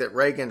fact that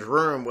Reagan's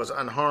room was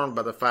unharmed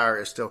by the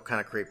fire is still kind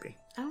of creepy.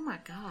 Oh my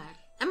God.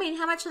 I mean,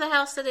 how much of the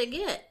house did it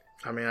get?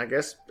 I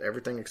guess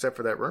everything except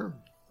for that room.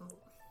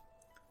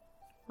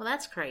 Well,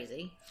 that's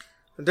crazy.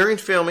 During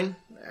filming,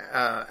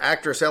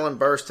 actress Ellen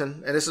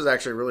Burstyn, and this is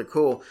actually really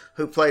cool,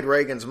 who played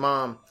Reagan's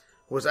mom,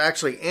 was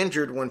actually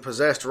injured when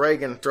possessed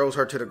Reagan throws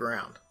her to the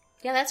ground.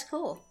 Yeah, that's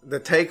cool.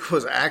 The take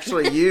was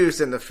actually used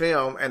in the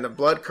film, and the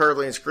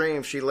blood-curdling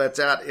scream she lets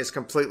out is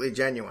completely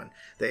genuine.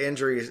 The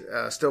injury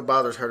still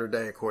bothers her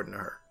today, according to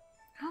her.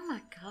 Oh, my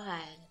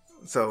God.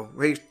 So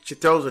she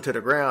throws her to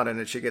the ground, and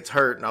then she gets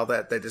hurt and all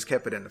that. They just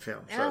kept it in the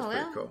film. So that's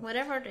pretty cool.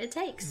 Whatever it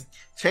takes.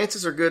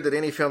 Chances are good that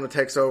any film that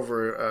takes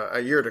over a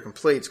year to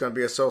complete is going to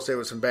be associated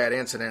with some bad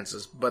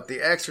incidences. But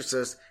The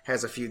Exorcist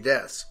has a few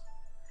deaths.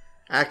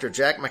 Actor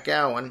Jack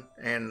McGowan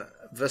and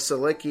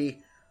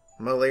Vasiliki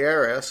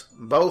Miliaris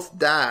both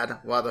died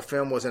while the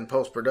film was in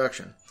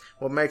post-production.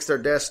 What makes their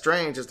deaths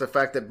strange is the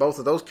fact that both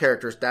of those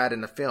characters died in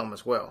the film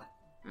as well.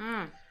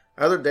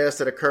 Other deaths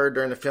that occurred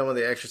during the film of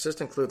The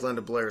Exorcist include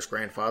Linda Blair's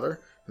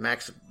grandfather,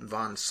 Max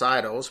von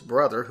Sydow's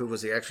brother, who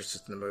was the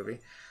exorcist in the movie,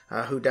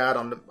 who died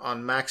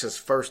on Max's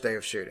first day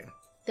of shooting.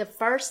 The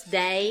first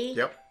day?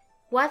 Yep.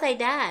 Why they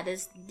died?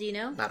 Do you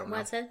know? I don't know.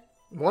 What's it?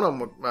 One of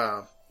them,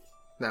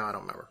 no, I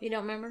don't remember. You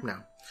don't remember? No.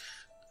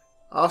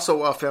 Also,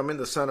 while filming,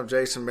 the son of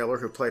Jason Miller,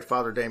 who played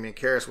Father Damien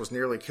Karras, was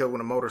nearly killed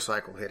when a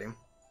motorcycle hit him.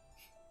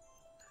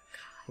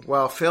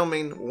 While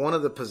filming one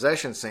of the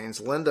possession scenes,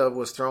 Linda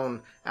was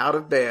thrown out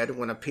of bed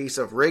when a piece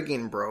of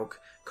rigging broke,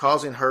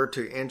 causing her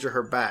to injure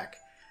her back.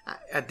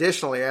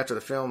 Additionally, after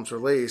the film's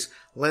release,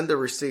 Linda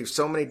received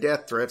so many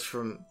death threats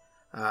from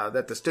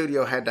that the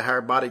studio had to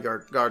hire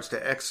bodyguards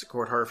to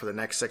escort her for the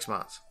next 6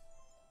 months.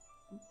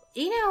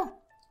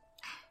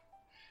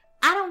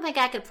 I don't think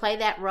I could play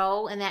that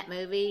role in that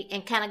movie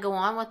and kind of go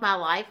on with my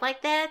life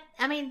like that.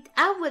 I mean,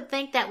 I would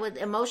think that would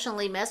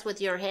emotionally mess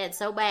with your head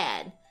so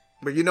bad.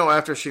 But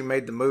after she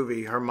made the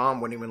movie, her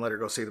mom wouldn't even let her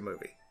go see the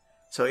movie.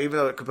 So even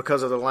though,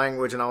 because of the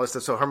language and all this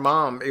stuff, so her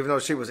mom, even though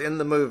she was in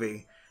the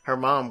movie, her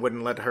mom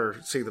wouldn't let her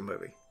see the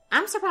movie.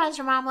 I'm surprised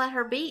her mom let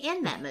her be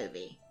in that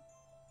movie.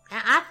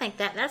 I think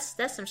that's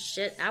some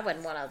shit I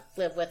wouldn't want to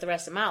live with the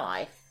rest of my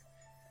life.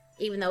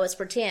 Even though it's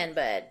pretend,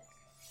 but,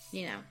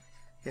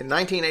 In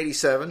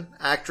 1987,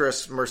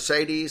 actress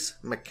Mercedes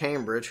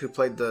McCambridge, who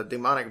played the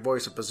demonic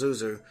voice of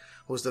Pazuzu,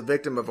 was the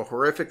victim of a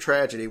horrific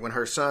tragedy when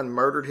her son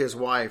murdered his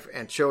wife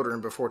and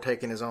children before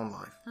taking his own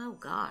life. Oh,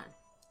 God.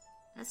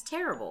 That's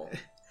terrible.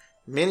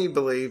 Many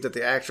believe that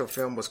the actual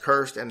film was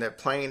cursed and that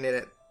playing in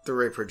it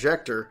through a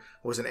projector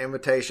was an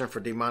invitation for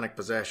demonic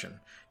possession.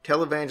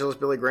 Televangelist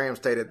Billy Graham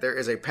stated, "There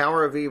is a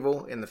power of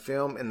evil in the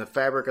film, in the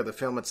fabric of the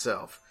film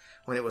itself.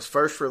 When it was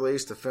first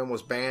released, the film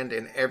was banned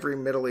in every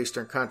Middle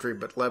Eastern country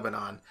but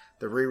Lebanon.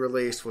 The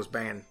re-release was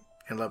banned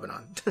in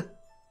Lebanon."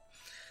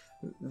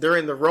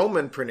 During the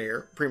Roman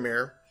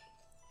premiere,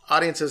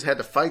 audiences had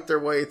to fight their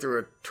way through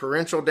a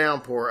torrential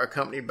downpour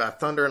accompanied by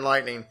thunder and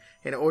lightning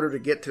in order to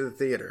get to the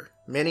theater.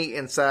 Many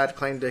inside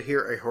claimed to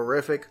hear a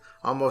horrific,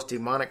 almost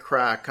demonic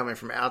cry coming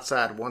from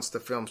outside once the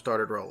film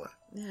started rolling.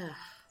 Yeah.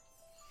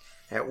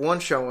 At one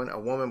showing, a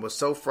woman was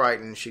so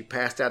frightened she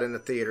passed out in the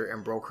theater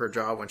and broke her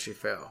jaw when she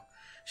fell.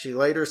 She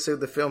later sued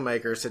the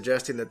filmmaker,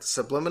 suggesting that the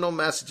subliminal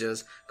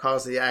messages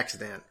caused the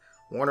accident.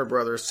 Warner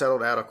Brothers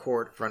settled out of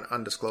court for an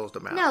undisclosed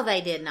amount. No, they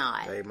did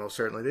not. They most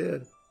certainly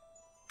did.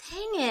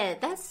 Dang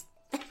it. That's...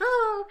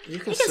 Oh, you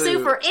can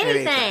sue for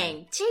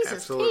anything. Jesus,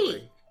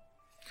 absolutely. Pete.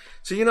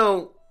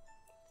 So,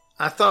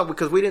 I thought,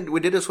 because we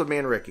did this with me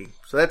and Ricky.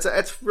 So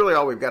that's really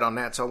all we've got on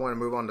that, so I want to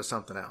move on to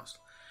something else.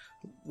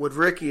 with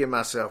Ricky and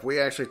myself, we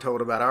actually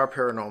told about our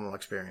paranormal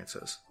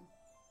experiences.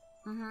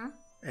 Mm-hmm.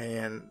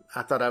 And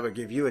I thought I would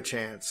give you a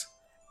chance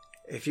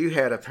if you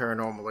had a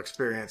paranormal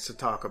experience to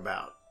talk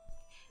about.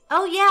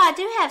 Oh, yeah, I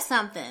do have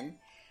something.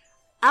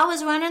 I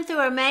was running through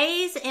a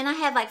maze, and I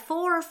had like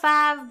 4 or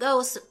 5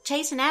 ghosts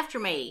chasing after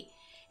me.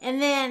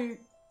 And then,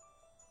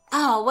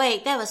 oh,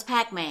 wait, that was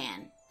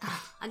Pac-Man.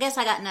 I guess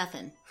I got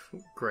nothing.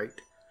 Great.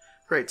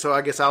 So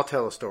I guess I'll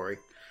tell a story,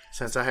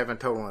 since I haven't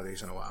told one of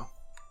these in a while.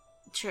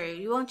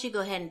 True. Won't you go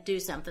ahead and do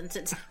something,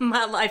 since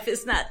my life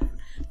is not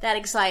that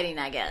exciting,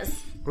 I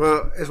guess.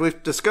 Well, as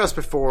we've discussed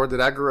before, that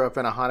I grew up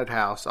in a haunted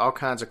house, all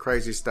kinds of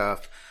crazy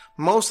stuff.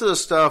 Most of the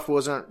stuff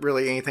wasn't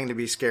really anything to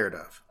be scared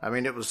of. I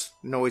mean, it was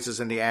noises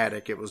in the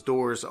attic. It was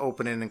doors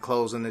opening and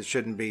closing that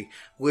shouldn't be.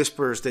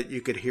 Whispers that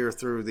you could hear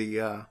through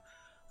the,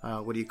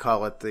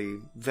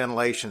 the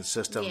ventilation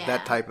system,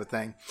 that type of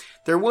thing.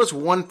 There was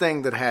one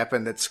thing that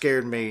happened that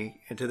scared me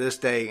to this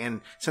day.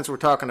 And since we're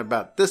talking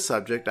about this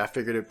subject, I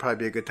figured it'd probably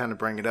be a good time to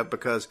bring it up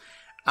because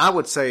I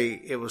would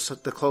say it was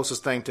the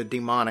closest thing to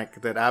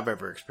demonic that I've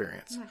ever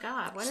experienced. Oh my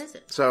God, what is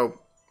it? So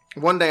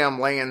one day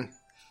I'm laying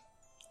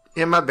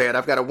in my bed.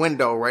 I've got a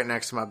window right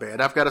next to my bed.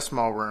 I've got a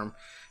small room.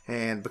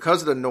 And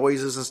because of the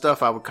noises and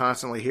stuff I would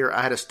constantly hear,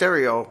 I had a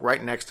stereo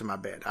right next to my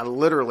bed. I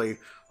literally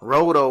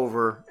rolled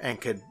over and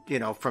could,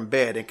 from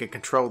bed and could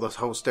control this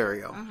whole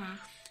stereo. Mm-hmm.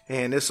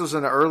 And this was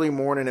in the early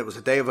morning. It was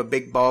a day of a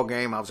big ball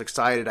game. I was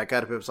excited. I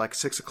got up. It was like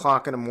 6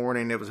 o'clock in the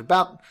morning. It was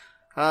about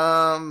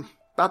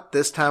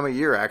this time of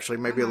year, actually,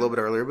 maybe a little bit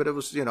earlier, but it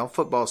was,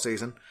 football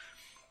season.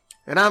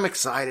 And I'm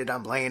excited.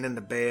 I'm laying in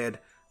the bed.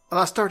 Well,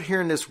 I start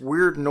hearing this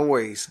weird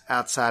noise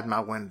outside my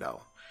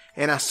window.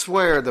 And I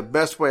swear the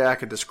best way I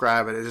could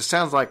describe it is it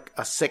sounds like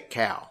a sick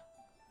cow.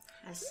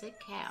 A sick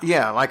cow?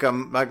 Yeah, like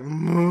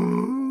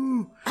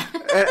moo.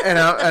 and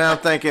I'm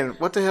thinking,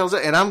 what the hell is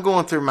that? And I'm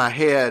going through my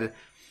head,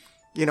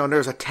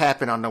 there's a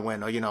tapping on the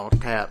window,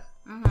 tap,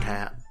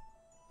 tap,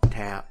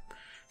 tap.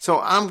 So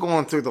I'm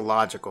going through the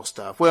logical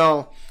stuff.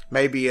 Well,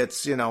 maybe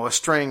it's, a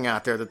string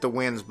out there that the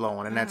wind's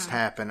blowing and that's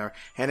tapping.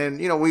 And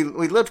then, we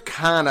lived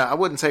kind of, I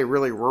wouldn't say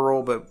really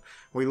rural, but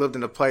we lived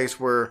in a place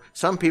where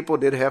some people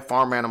did have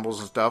farm animals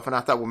and stuff. And I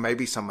thought, well,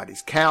 maybe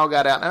somebody's cow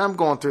got out. And I'm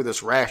going through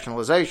this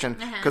rationalization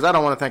because I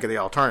don't want to think of the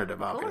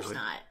alternative, obviously.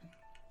 Of course not.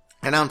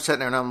 And I'm sitting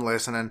there and I'm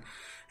listening.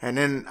 And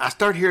then I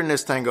start hearing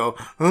this thing go,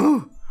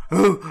 ooh,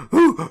 ooh,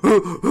 ooh,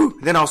 ooh, ooh.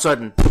 Then all of a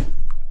sudden,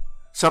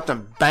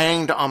 something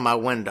banged on my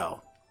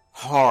window.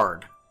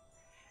 Hard.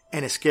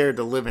 And it scared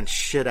the living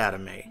shit out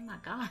of me. Oh my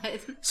God.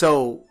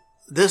 So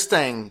this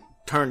thing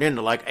turned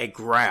into like a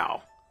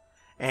growl.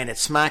 And it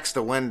smacks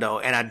the window.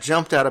 And I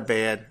jumped out of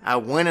bed. I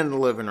went in the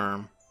living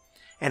room.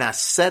 And I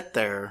sat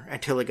there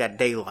until it got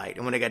daylight.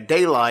 And when it got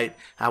daylight,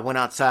 I went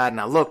outside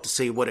and I looked to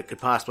see what it could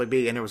possibly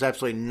be. And there was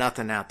absolutely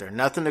nothing out there.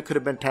 Nothing that could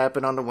have been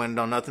tapping on the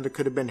window. Nothing that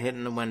could have been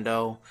hitting the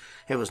window.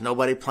 It was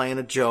nobody playing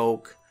a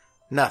joke.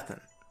 Nothing.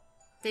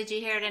 Did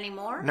you hear it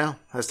anymore? No,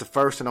 that's the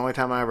first and only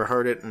time I ever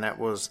heard it, and that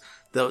was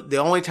the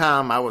only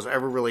time I was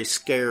ever really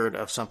scared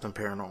of something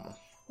paranormal.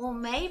 Well,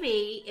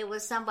 maybe it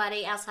was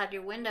somebody outside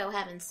your window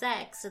having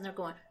sex, and they're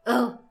going,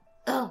 oh,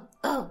 oh,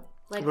 oh,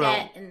 like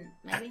that, and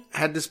maybe.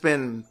 Had this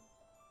been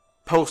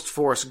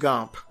post-Forrest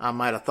Gump, I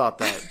might have thought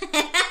that.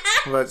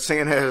 But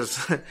seeing as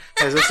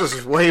this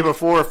was way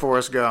before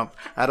Forrest Gump,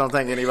 I don't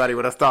think anybody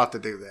would have thought to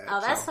do that.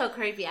 Oh, that's so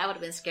creepy. I would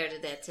have been scared to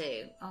death,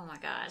 too. Oh, my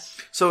gosh.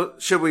 So,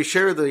 should we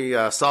share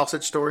the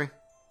sausage story?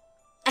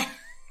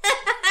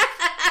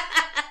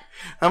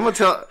 I'm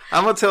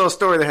gonna tell a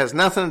story that has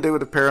nothing to do with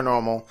the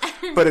paranormal,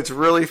 but it's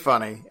really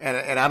funny,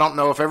 and I don't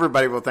know if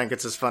everybody will think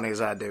it's as funny as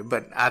I do,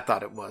 but I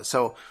thought it was.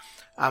 So,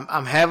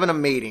 I'm having a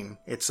meeting.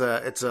 It's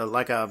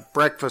like a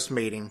breakfast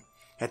meeting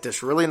at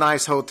this really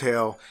nice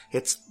hotel.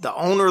 It's the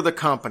owner of the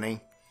company.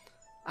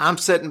 I'm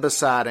sitting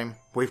beside him.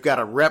 We've got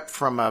a rep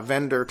from a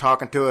vendor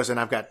talking to us, and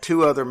I've got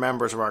 2 other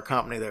members of our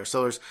company there.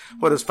 So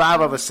there's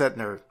 5 of us sitting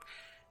there.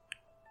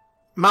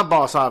 My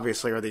boss,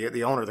 obviously, or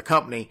the owner of the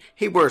company,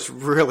 he wears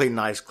really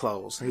nice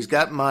clothes. He's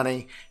got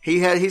money.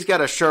 He's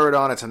got a shirt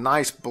on. It's a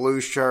nice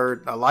blue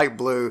shirt, a light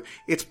blue.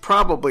 It's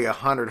probably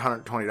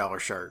 $120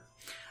 shirt.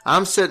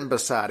 I'm sitting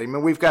beside him,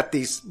 and we've got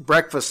these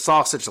breakfast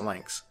sausage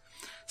links.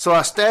 So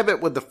I stab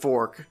it with the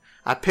fork.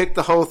 I pick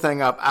the whole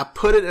thing up. I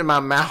put it in my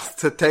mouth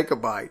to take a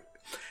bite.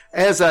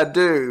 As I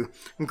do,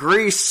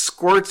 grease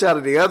squirts out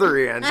of the other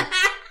end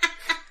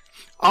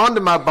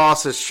onto my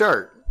boss's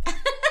shirt.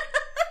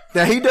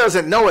 Now he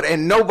doesn't know it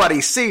and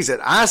nobody sees it.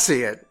 I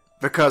see it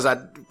because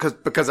I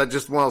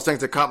just one of those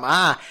things that caught my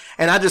eye,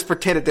 and I just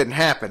pretend it didn't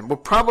happen. Well,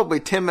 probably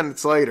 10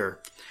 minutes later,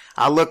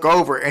 I look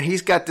over and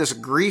he's got this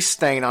grease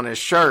stain on his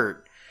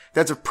shirt.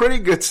 That's a pretty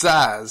good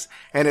size,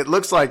 and it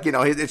looks like,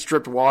 it's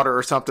dripped water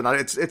or something.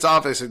 It's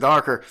obviously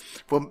darker.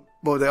 Well,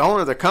 the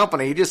owner of the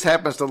company, he just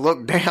happens to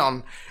look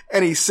down,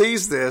 and he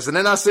sees this, and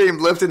then I see him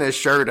lifting his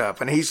shirt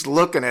up, and he's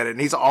looking at it, and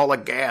he's all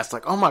aghast,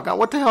 like, oh my God,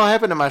 what the hell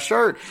happened to my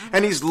shirt?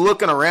 And he's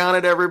looking around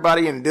at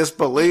everybody in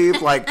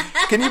disbelief, like,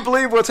 can you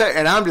believe what's happening?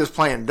 And I'm just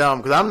playing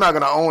dumb, because I'm not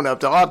going to own up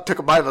to, I took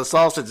a bite of a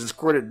sausage and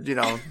squirted,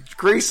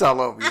 grease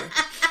all over you.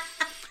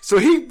 So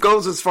he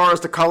goes as far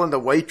as to calling the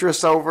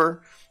waitress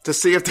over to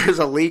see if there's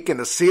a leak in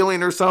the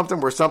ceiling or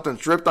something where something's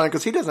dripped on,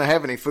 because he doesn't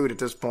have any food at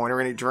this point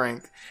or any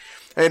drink.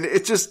 And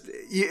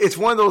it's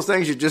one of those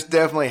things you just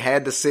definitely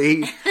had to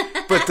see.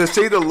 But to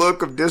see the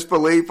look of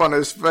disbelief on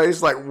his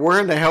face, like, where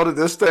in the hell did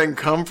this thing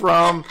come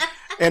from?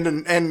 And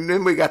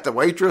then we got the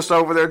waitress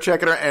over there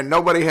checking her, and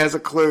nobody has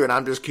a clue, and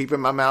I'm just keeping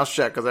my mouth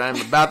shut because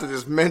I'm about to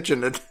just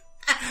mention it.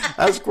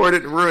 I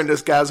squirted and ruined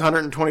this guy's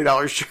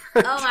 $120 shirt.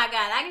 Oh my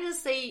God, I can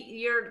just see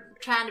you're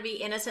trying to be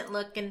innocent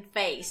looking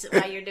face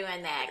while you're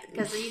doing that.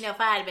 Because, if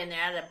I had been there,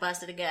 I'd have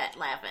busted a gut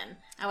laughing.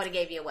 I would have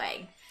gave you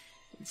away.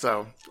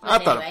 So,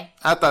 Anyway.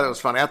 I thought it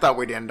was funny. I thought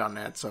we'd end on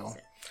that. So,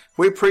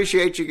 we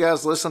appreciate you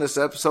guys listening to this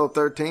episode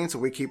 13, so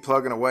we keep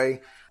plugging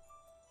away.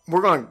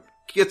 We're going to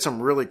get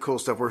some really cool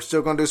stuff. We're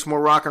still going to do some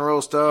more rock and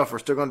roll stuff. We're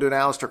still going to do an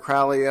Aleister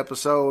Crowley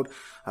episode.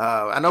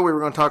 I know we were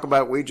going to talk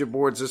about Ouija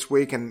boards this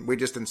week, and we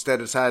just instead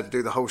decided to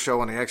do the whole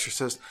show on The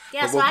Exorcist.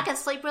 Yeah, so I can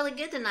sleep really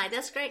good tonight.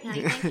 That's great,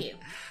 honey. Thank you.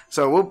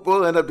 So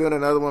we'll end up doing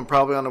another one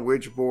probably on the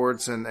Ouija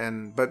boards,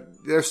 but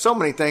there's so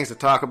many things to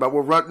talk about.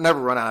 We'll never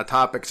run out of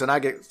topics, and I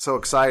get so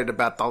excited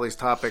about all these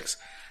topics.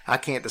 I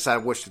can't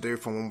decide which to do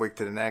from one week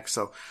to the next.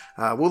 So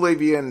we'll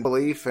leave you in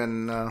belief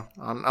and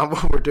on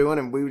what we're doing,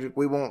 and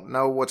we won't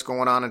know what's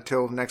going on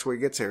until next week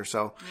gets here.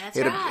 So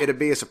it'll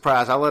be a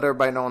surprise. I'll let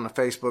everybody know on the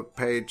Facebook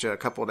page a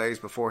couple of days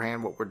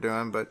beforehand what we're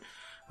doing. But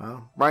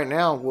right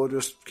now, we'll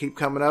just keep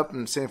coming up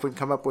and see if we can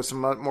come up with some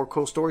more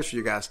cool stories for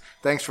you guys.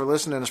 Thanks for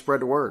listening and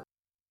spread the word.